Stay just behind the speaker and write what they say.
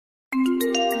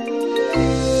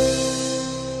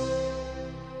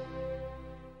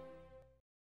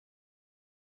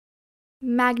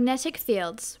Magnetic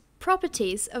fields,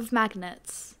 properties of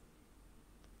magnets.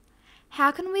 How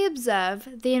can we observe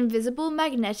the invisible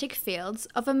magnetic fields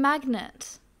of a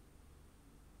magnet?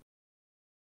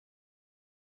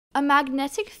 A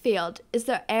magnetic field is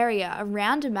the area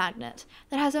around a magnet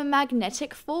that has a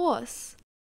magnetic force.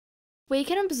 We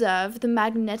can observe the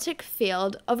magnetic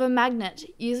field of a magnet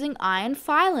using iron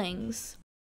filings.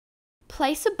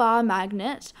 Place a bar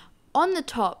magnet on the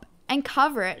top and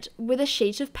cover it with a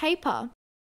sheet of paper.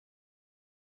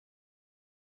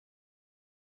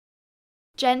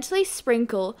 Gently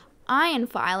sprinkle iron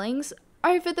filings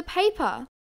over the paper.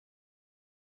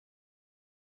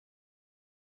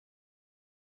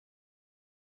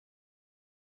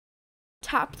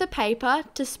 Tap the paper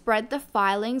to spread the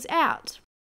filings out.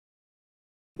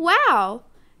 Wow!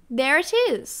 There it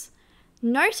is!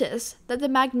 Notice that the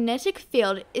magnetic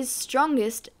field is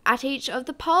strongest at each of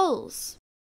the poles.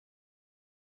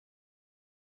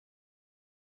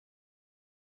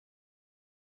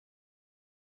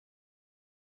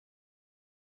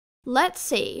 Let's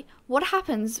see what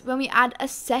happens when we add a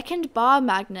second bar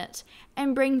magnet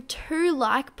and bring two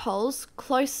like poles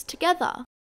close together.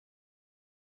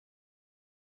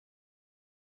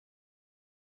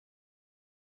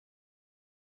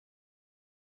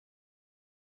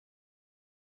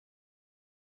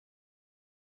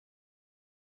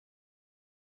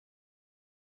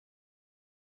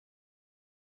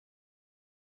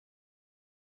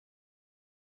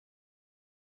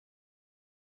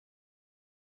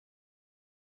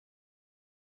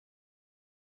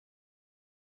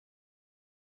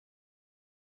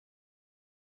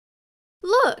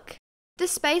 Look! The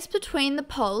space between the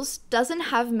poles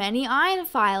doesn't have many iron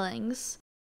filings.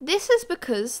 This is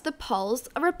because the poles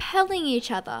are repelling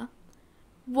each other.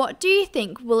 What do you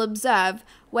think we'll observe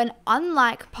when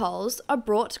unlike poles are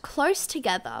brought close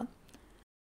together?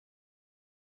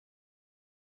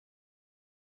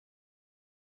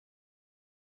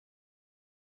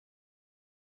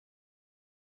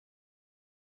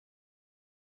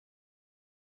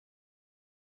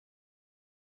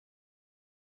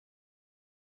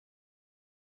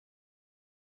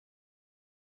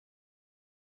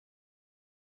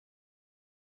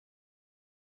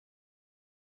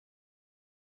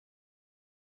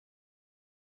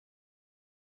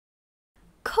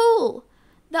 Cool!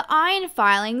 The iron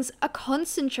filings are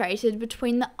concentrated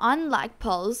between the unlike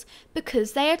poles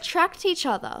because they attract each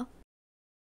other.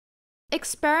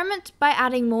 Experiment by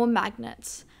adding more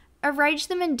magnets. Arrange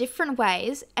them in different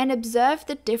ways and observe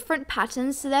the different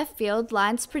patterns their field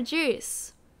lines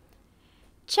produce.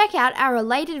 Check out our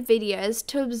related videos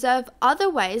to observe other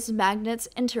ways magnets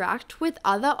interact with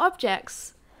other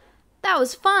objects. That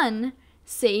was fun!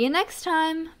 See you next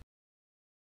time!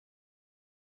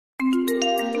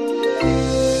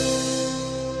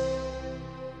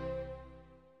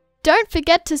 Don't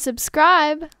forget to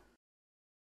subscribe.